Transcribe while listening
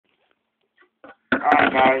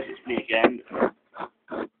Guys, it's me again.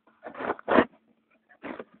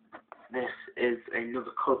 This is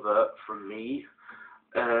another cover from me.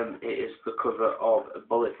 It is the cover of A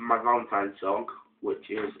Bullet for My Valentine song, which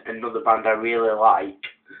is another band I really like,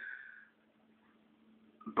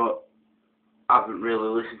 but I haven't really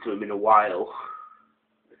listened to them in a while.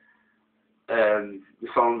 The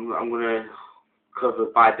song I'm going to cover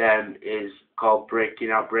by them is called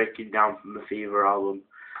Breaking Out, Breaking Down from the Fever album.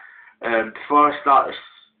 Before I start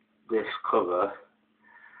this cover,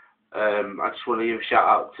 I just want to give a shout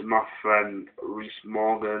out to my friend Reese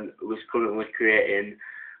Morgan, who is currently creating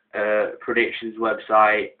a predictions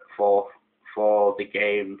website for the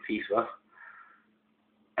game FIFA.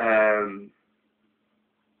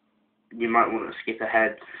 You might want to skip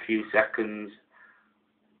ahead a few seconds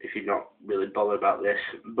if you're not really bothered about this,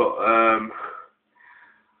 but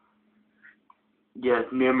yeah,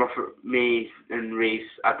 me and Reese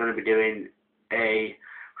are going to be doing a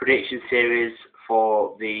prediction series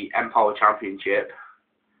for the Empower Championship,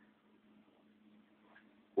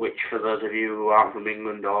 which, for those of you who aren't from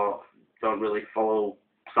England or don't really follow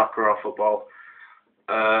soccer or football,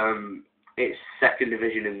 it's second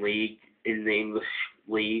division in the English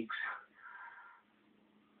leagues,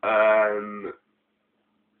 and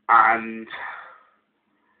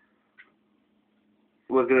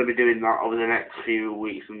we're going to be doing that over the next few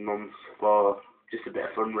weeks and months for just a bit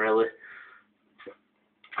of fun, really.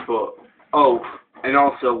 But and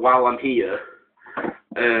also while I'm here,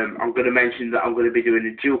 I'm going to mention that I'm going to be doing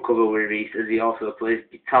a dual cover with Reese, as he also plays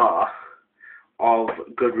guitar, of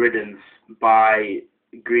Good Riddance by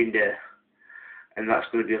Green Day, and that's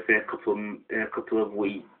going to be up in a couple of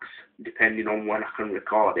weeks, depending on when I can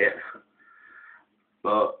record it.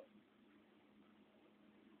 But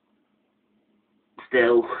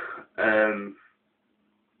still,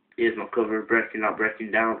 here's my cover of Breaking Out,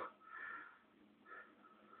 Breaking Down.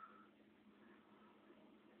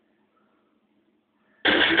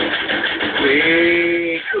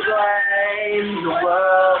 We could blame the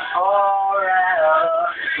world forever.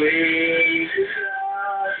 We could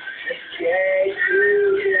just escape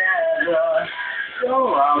together. So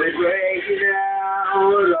are we breaking out?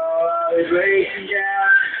 Or are we breaking down?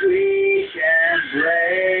 We can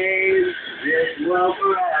blame this world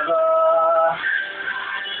forever.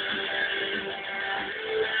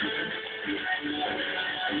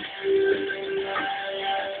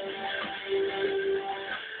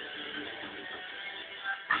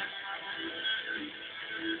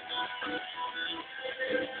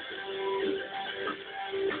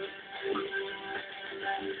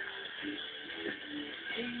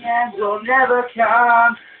 The end will never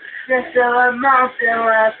come. There's still a mountain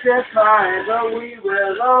left to climb, but we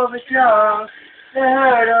will overcome the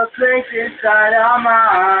hurdle placed inside our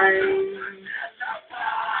minds.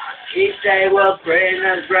 Each day will bring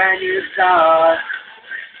us brand new stars.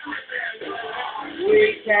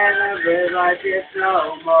 We cannot live like this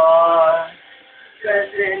no more.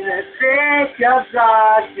 'Cause in the thick of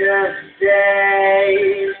darkest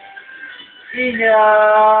days, we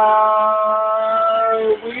know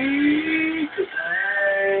we could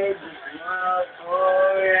play this world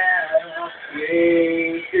forever.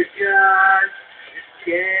 We could just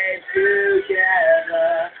escape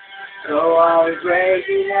together. So are we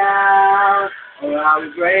breaking out, or are we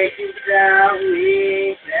breaking down?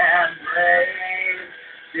 We can blame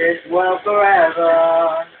this world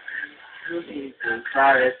forever. Looking for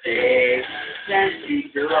clarity, tendency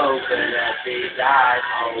to open up these eyes. I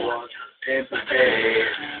want sympathy.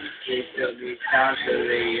 It took me time to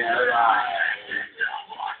realize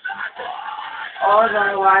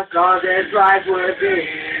although I thought that life would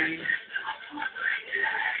be.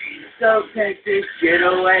 So take this shit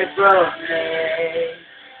away from me.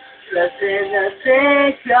 'Cause in the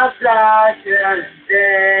thick of darkest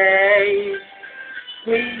days,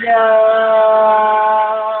 we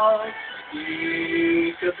know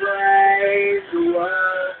we could blaze the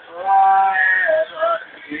world forever.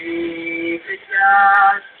 We could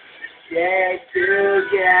just get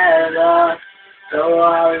together. So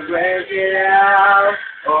are we breaking out,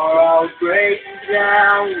 or are we breaking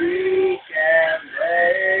down? We can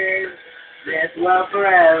blame this world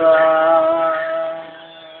forever.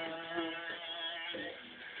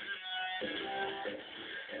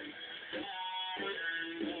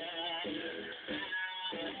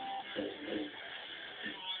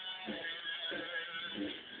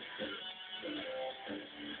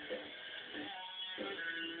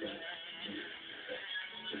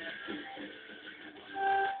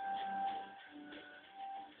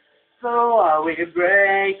 So are we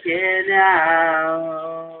breaking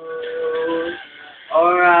out,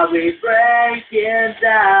 or are we breaking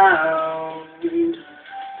down?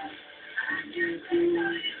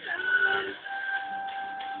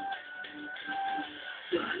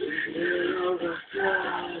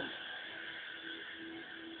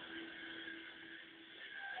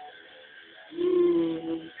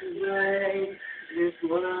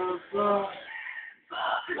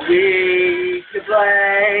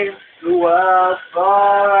 change the world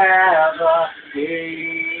forever.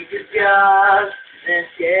 We could just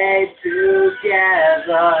escape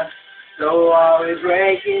together. So are we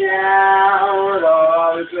breaking out, or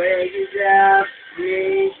are we breaking down?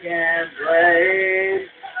 We can play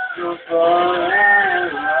no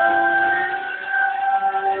forever.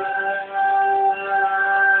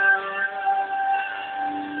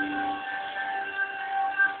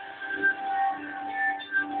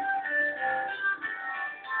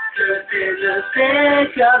 Just in the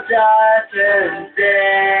thick of darkest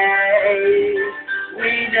days,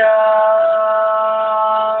 we know.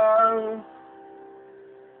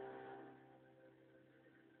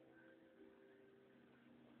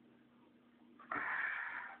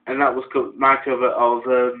 And that was my cover of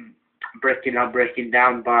Breaking Out, Breaking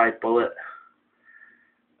Down by Bullet.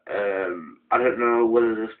 I don't know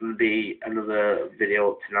whether there's going to be another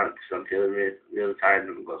video up tonight because I'm feeling really tired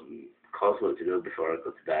and I've got some coursework to do before I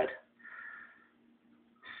go to bed.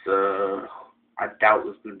 So I doubt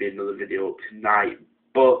there's going to be another video up tonight,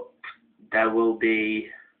 but there will be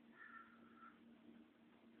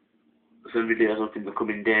some videos up in the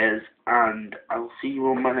coming days, and I'll see you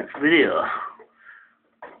on my next video.